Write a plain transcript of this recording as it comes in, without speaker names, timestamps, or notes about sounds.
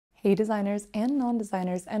Hey designers and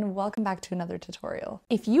non-designers, and welcome back to another tutorial.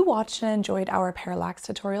 If you watched and enjoyed our parallax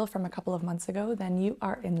tutorial from a couple of months ago, then you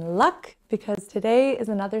are in luck because today is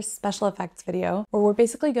another special effects video where we're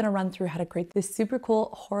basically going to run through how to create this super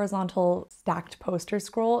cool horizontal stacked poster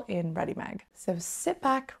scroll in Readymag. So sit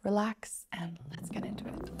back, relax, and let's get into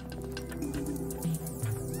it.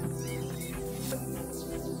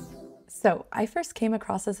 So I first came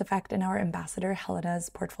across this effect in our ambassador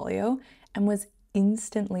Helena's portfolio and was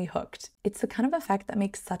instantly hooked. It's the kind of effect that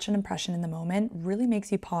makes such an impression in the moment, really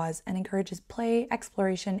makes you pause and encourages play,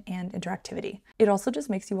 exploration, and interactivity. It also just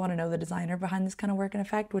makes you want to know the designer behind this kind of work and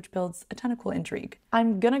effect, which builds a ton of cool intrigue.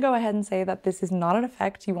 I'm gonna go ahead and say that this is not an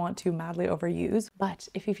effect you want to madly overuse, but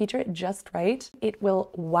if you feature it just right, it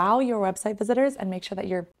will wow your website visitors and make sure that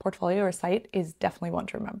your portfolio or site is definitely one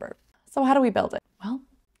to remember. So how do we build it? Well,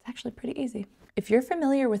 it's actually pretty easy. If you're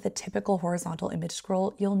familiar with a typical horizontal image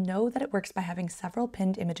scroll, you'll know that it works by having several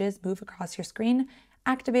pinned images move across your screen,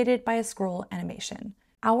 activated by a scroll animation.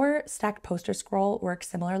 Our stacked poster scroll works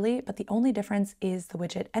similarly, but the only difference is the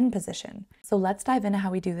widget end position. So let's dive into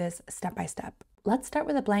how we do this step by step. Let's start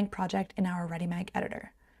with a blank project in our Readymag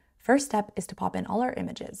editor. First step is to pop in all our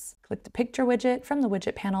images. Click the picture widget from the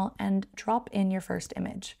widget panel and drop in your first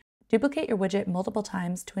image. Duplicate your widget multiple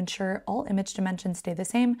times to ensure all image dimensions stay the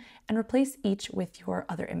same and replace each with your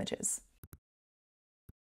other images.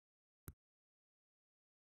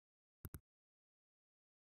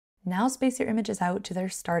 Now space your images out to their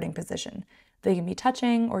starting position. They can be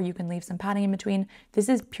touching or you can leave some padding in between. This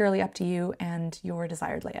is purely up to you and your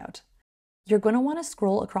desired layout. You're going to want to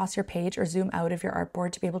scroll across your page or zoom out of your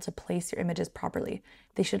artboard to be able to place your images properly.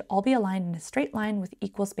 They should all be aligned in a straight line with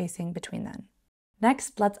equal spacing between them.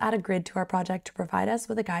 Next, let's add a grid to our project to provide us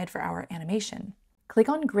with a guide for our animation. Click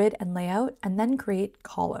on Grid and Layout, and then create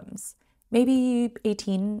columns. Maybe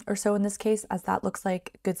 18 or so in this case, as that looks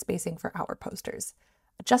like good spacing for our posters.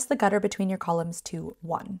 Adjust the gutter between your columns to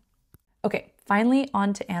 1. Okay, finally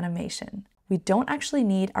on to animation. We don't actually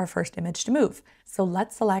need our first image to move, so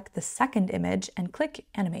let's select the second image and click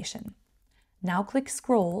Animation. Now click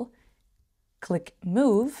Scroll, click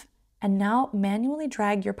Move, and now manually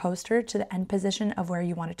drag your poster to the end position of where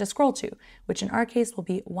you want it to scroll to, which in our case will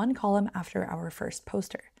be one column after our first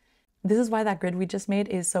poster. This is why that grid we just made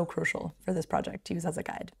is so crucial for this project to use as a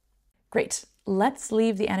guide. Great, let's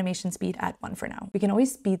leave the animation speed at 1 for now. We can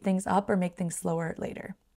always speed things up or make things slower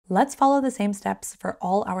later. Let's follow the same steps for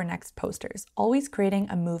all our next posters, always creating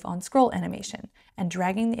a move on scroll animation and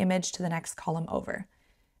dragging the image to the next column over.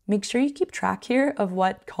 Make sure you keep track here of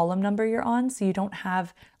what column number you're on so you don't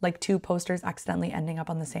have like 2 posters accidentally ending up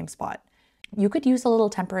on the same spot. You could use a little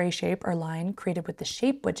temporary shape or line created with the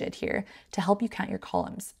shape widget here to help you count your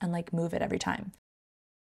columns and like move it every time.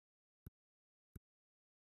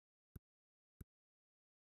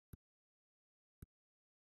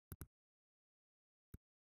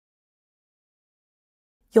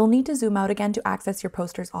 You'll need to zoom out again to access your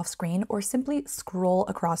posters off screen or simply scroll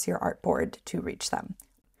across your artboard to reach them.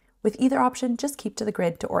 With either option, just keep to the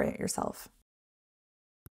grid to orient yourself.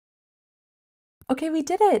 Okay, we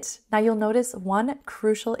did it! Now you'll notice one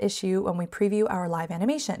crucial issue when we preview our live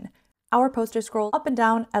animation. Our posters scroll up and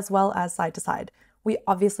down as well as side to side. We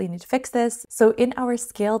obviously need to fix this, so in our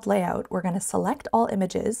scaled layout, we're going to select all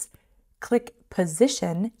images, click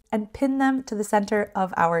Position, and pin them to the center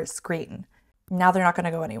of our screen. Now they're not going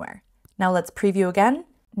to go anywhere. Now let's preview again.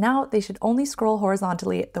 Now they should only scroll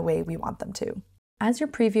horizontally the way we want them to. As you're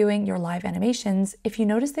previewing your live animations, if you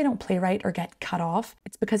notice they don't play right or get cut off,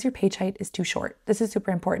 it's because your page height is too short. This is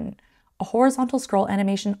super important. A horizontal scroll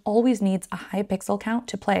animation always needs a high pixel count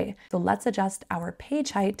to play, so let's adjust our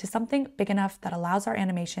page height to something big enough that allows our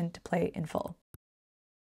animation to play in full.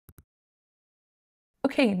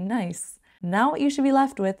 Okay, nice. Now what you should be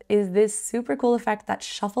left with is this super cool effect that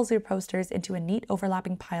shuffles your posters into a neat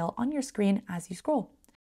overlapping pile on your screen as you scroll.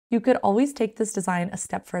 You could always take this design a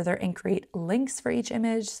step further and create links for each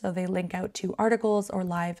image so they link out to articles or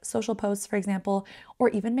live social posts, for example, or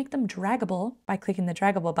even make them draggable by clicking the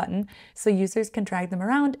draggable button so users can drag them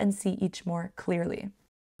around and see each more clearly.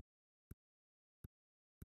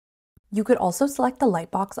 You could also select the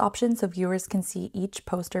lightbox option so viewers can see each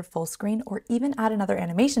poster full screen or even add another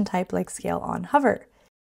animation type like scale on hover.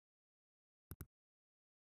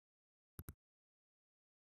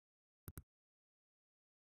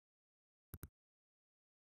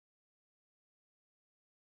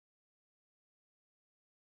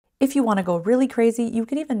 If you want to go really crazy, you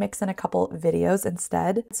can even mix in a couple videos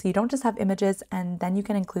instead, so you don't just have images, and then you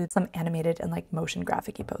can include some animated and like motion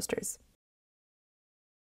graphic-y posters.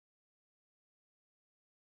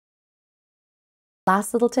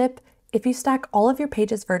 Last little tip, If you stack all of your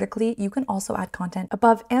pages vertically, you can also add content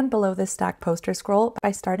above and below this stack poster scroll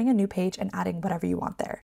by starting a new page and adding whatever you want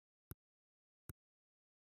there.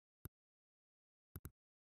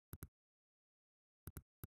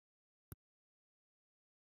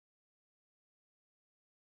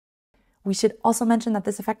 We should also mention that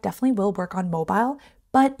this effect definitely will work on mobile,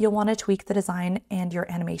 but you'll want to tweak the design and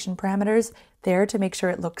your animation parameters there to make sure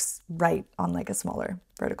it looks right on like a smaller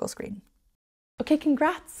vertical screen. Okay,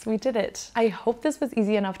 congrats, we did it. I hope this was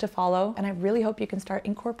easy enough to follow, and I really hope you can start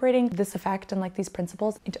incorporating this effect and like these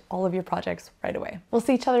principles into all of your projects right away. We'll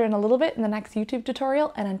see each other in a little bit in the next YouTube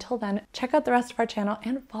tutorial, and until then, check out the rest of our channel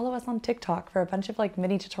and follow us on TikTok for a bunch of like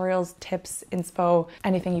mini tutorials, tips, inspo,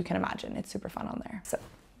 anything you can imagine. It's super fun on there. So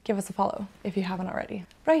give us a follow if you haven't already.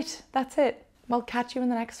 Right, that's it. We'll catch you in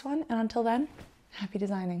the next one, and until then, happy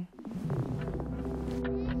designing.